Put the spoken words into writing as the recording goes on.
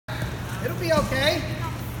It'll be okay.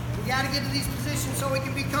 We got to get to these positions so we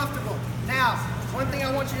can be comfortable. Now, one thing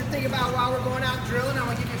I want you to think about while we're going out drilling, I'm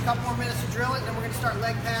going to give you a couple more minutes to drill it, and then we're going to start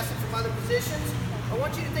leg passing from other positions. I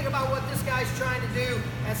want you to think about what this guy's trying to do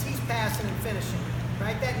as he's passing and finishing.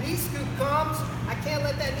 Right? That knee scoop comes. I can't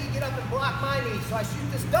let that knee get up and block my knee. So I shoot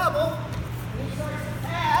this double, and he starts to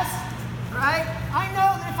pass. Right? I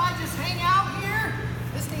know that if I just hang out here,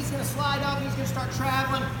 this knee's going to slide up and he's going to start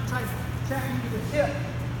traveling, try to trap me to the hip.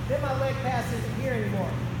 Then my leg pass isn't here anymore.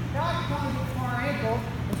 Now I can probably get far ankle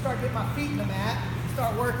and start getting my feet in the mat,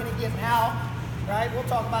 start working and getting out. Right? We'll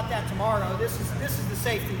talk about that tomorrow. This is the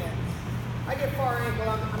safety net. I get far ankle,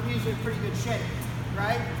 I'm usually in pretty good shape.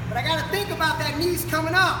 Right? But I got to think about that knees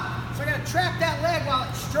coming up. So I got to trap that leg while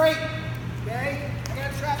it's straight. Okay? I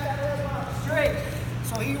got to trap that leg while it's straight.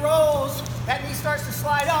 So he rolls, that knee starts to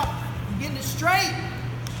slide up. I'm getting it straight.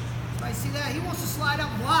 So I see that? He wants to slide up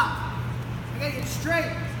and block. I got to get it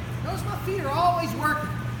straight. Notice my feet are always working.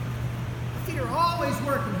 My feet are always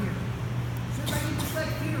working here. As soon as I get this leg,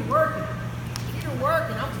 feet are working. Feet are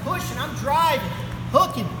working. I'm pushing, I'm driving,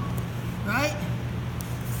 hooking. Right?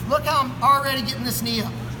 Look how I'm already getting this knee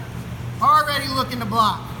up. Already looking to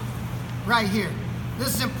block. Right here.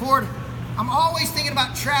 This is important. I'm always thinking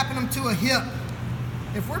about trapping him to a hip.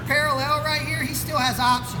 If we're parallel right here, he still has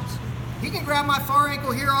options. He can grab my far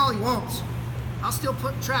ankle here all he wants. I'll still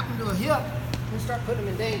trap him to a hip and start putting him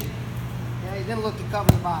in danger. Okay? Then look to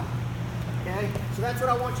cover the body. Okay? So that's what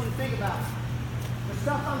I want you to think about. The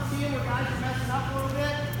stuff I'm seeing where guys are messing up a little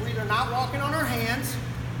bit, we're either not walking on our hands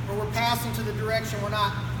or we're passing to the direction we're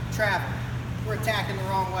not traveling. We're attacking the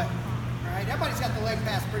wrong way. All right? Everybody's got the leg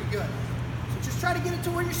pass pretty good. So just try to get it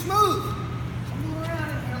to where you're smooth. So move around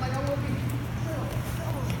in here like I will be.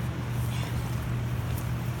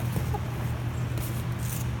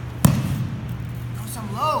 Notice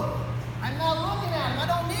I'm low. I'm not looking at him. I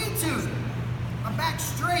don't need to. My back's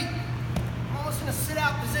straight. I'm almost in a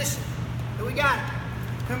sit-out position. Here we got it.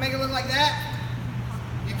 Can I make it look like that?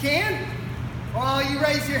 You can? Oh, you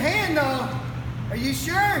raise your hand though. Are you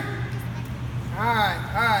sure? All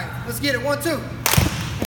right. Let's get it. 1, 2.